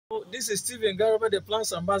This is Stephen Garba, the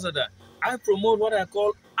Plants Ambassador. I promote what I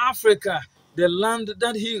call Africa, the land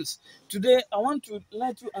that heals. Today, I want to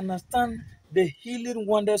let you understand the healing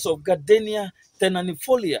wonders of Gardenia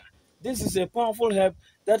Ternifolia. This is a powerful herb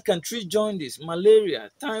that can treat jaundice, malaria,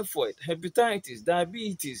 typhoid, hepatitis,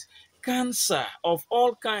 diabetes, cancer of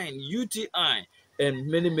all kinds, UTI, and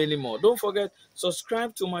many, many more. Don't forget,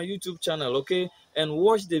 subscribe to my YouTube channel, okay? And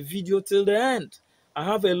watch the video till the end. I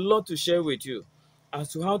have a lot to share with you as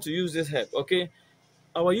to how to use this herb, okay?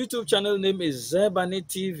 Our YouTube channel name is Zerba-Ne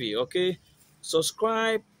TV, okay?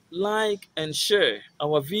 Subscribe, like, and share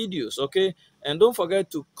our videos, okay? And don't forget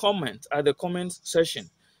to comment at the comment section.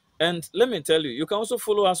 And let me tell you, you can also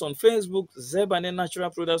follow us on Facebook, Zerba-Ne Natural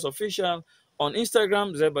Products Official, on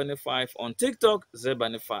Instagram, Zerba-Ne 5, on TikTok,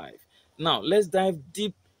 Zerba-Ne 5. Now, let's dive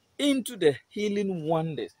deep into the healing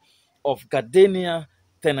wonders of Gardenia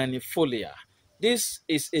Ternifolia. This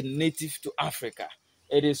is a native to Africa.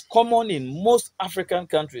 It is common in most African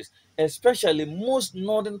countries, especially most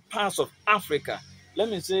northern parts of Africa. Let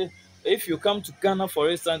me say, if you come to Ghana, for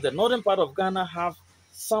instance, the northern part of Ghana have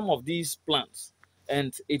some of these plants,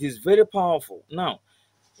 and it is very powerful. Now,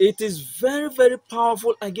 it is very, very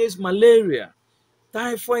powerful against malaria,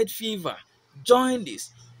 typhoid fever,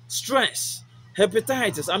 jaundice, stress,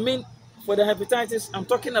 hepatitis. I mean, for the hepatitis, I'm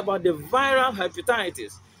talking about the viral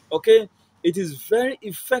hepatitis. Okay, it is very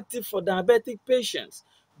effective for diabetic patients,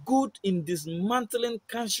 good in dismantling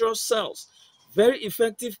cancerous cells, very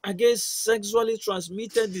effective against sexually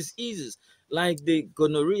transmitted diseases like the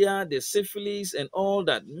gonorrhea, the syphilis, and all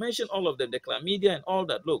that. Mention all of them, the chlamydia and all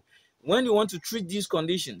that. Look, when you want to treat these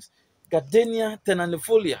conditions, Gardenia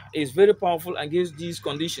Ternifolia is very powerful against these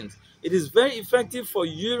conditions. It is very effective for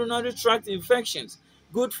urinary tract infections,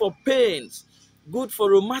 good for pains, good for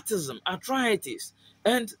rheumatism, arthritis,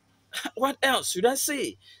 and what else should I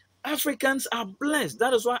say? Africans are blessed.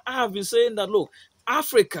 That is why I have been saying that, look,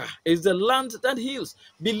 Africa is the land that heals.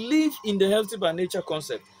 Believe in the healthy by nature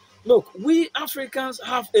concept. Look, we Africans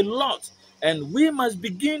have a lot, and we must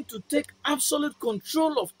begin to take absolute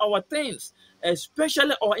control of our things,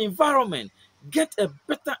 especially our environment. Get a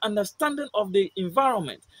better understanding of the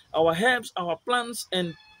environment, our herbs, our plants,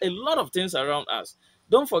 and a lot of things around us.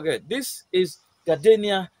 Don't forget, this is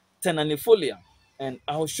Gardenia Ternifolia, and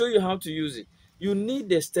I'll show you how to use it. You need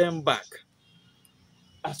the stem back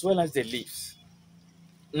as well as the leaves.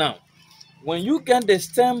 Now, when you get the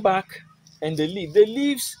stem back and the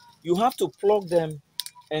leaves, you have to pluck them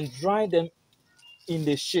and dry them in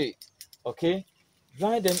the shade, okay?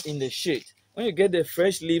 Dry them in the shade. When you get the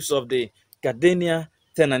fresh leaves of the Gardenia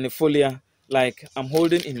Ternifolia, like I'm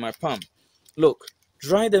holding in my palm, look,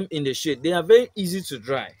 dry them in the shade. They are very easy to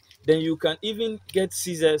dry. Then you can even get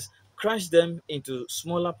scissors, crush them into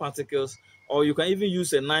smaller particles, or you can even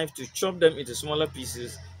use a knife to chop them into smaller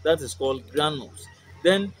pieces. That is called granules.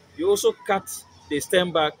 Then you also cut the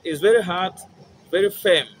stem back. It's very hard, very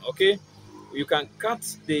firm, okay? You can cut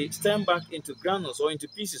the stem back into granules or into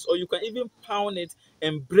pieces, or you can even pound it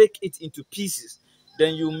and break it into pieces.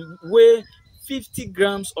 Then you weigh 50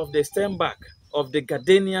 grams of the stem back of the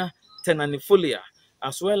Gardenia Ternifolia,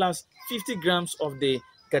 as well as 50 grams of the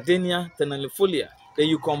Gardenia Ternifolia. Then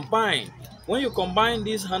you combine. When you combine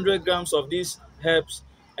these 100 grams of these herbs,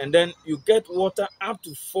 and then you get water up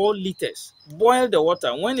to 4 liters. Boil the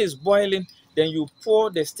water. When it's boiling, then you pour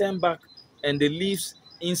the stem back and the leaves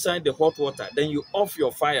inside the hot water. Then you off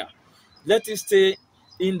your fire. Let it stay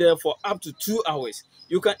in there for up to 2 hours.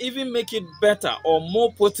 You can even make it better or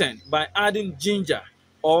more potent by adding ginger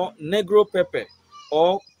or negro pepper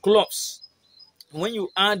or cloves. When you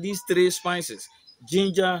add these 3 spices,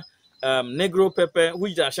 ginger, negro pepper,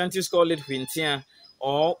 which the Ashantis call it huintia,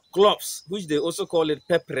 or cloves, which they also call it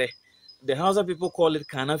pepper, the Hausa people call it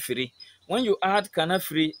kanafiri. When you add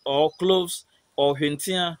kanafiri or cloves or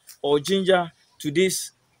huintia or ginger to this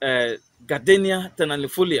Gardenia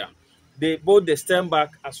Ternifolia, both the stem back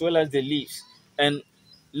as well as the leaves, and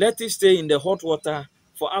let it stay in the hot water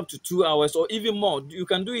for up to 2 hours or even more. You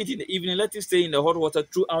can do it in the evening. Let it stay in the hot water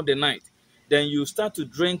throughout the night. Then you start to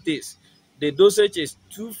drink this. The dosage is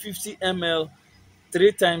 250 ml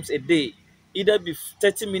 3 times a day, either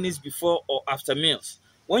 30 minutes before or after meals.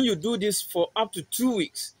 When you do this for up to 2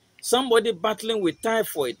 weeks, somebody battling with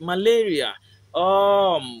typhoid, malaria,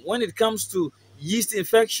 when it comes to yeast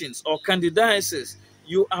infections or candidiasis,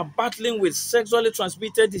 you are battling with sexually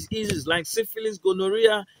transmitted diseases like syphilis,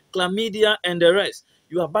 gonorrhea, chlamydia, and the rest.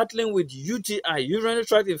 You are battling with UTI, urinary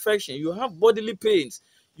tract infection. You have bodily pains.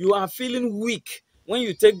 You are feeling weak. When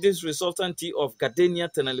you take this resultant tea of Gardenia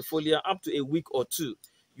Ternifolia up to a week or 2,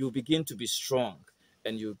 you begin to be strong.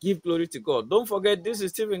 and you give glory to God. Don't forget, this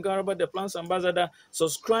is Stephen Garaba, the Plants Ambassador.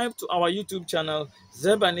 Subscribe to our YouTube channel,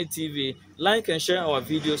 Zerba-Ne TV. Like and share our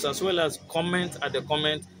videos, as well as comment at the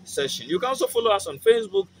comment section. You can also follow us on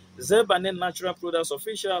Facebook, Zerba-Ne Natural Products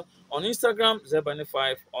Official, on Instagram, Zerba-Ne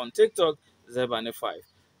 5, on TikTok, Zerba-Ne 5.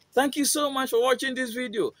 Thank you so much for watching this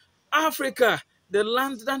video. Africa, the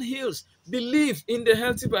land that heals. Believe in the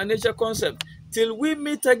healthy by nature concept. Till we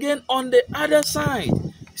meet again on the other side.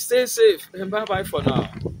 Stay safe and bye-bye for now.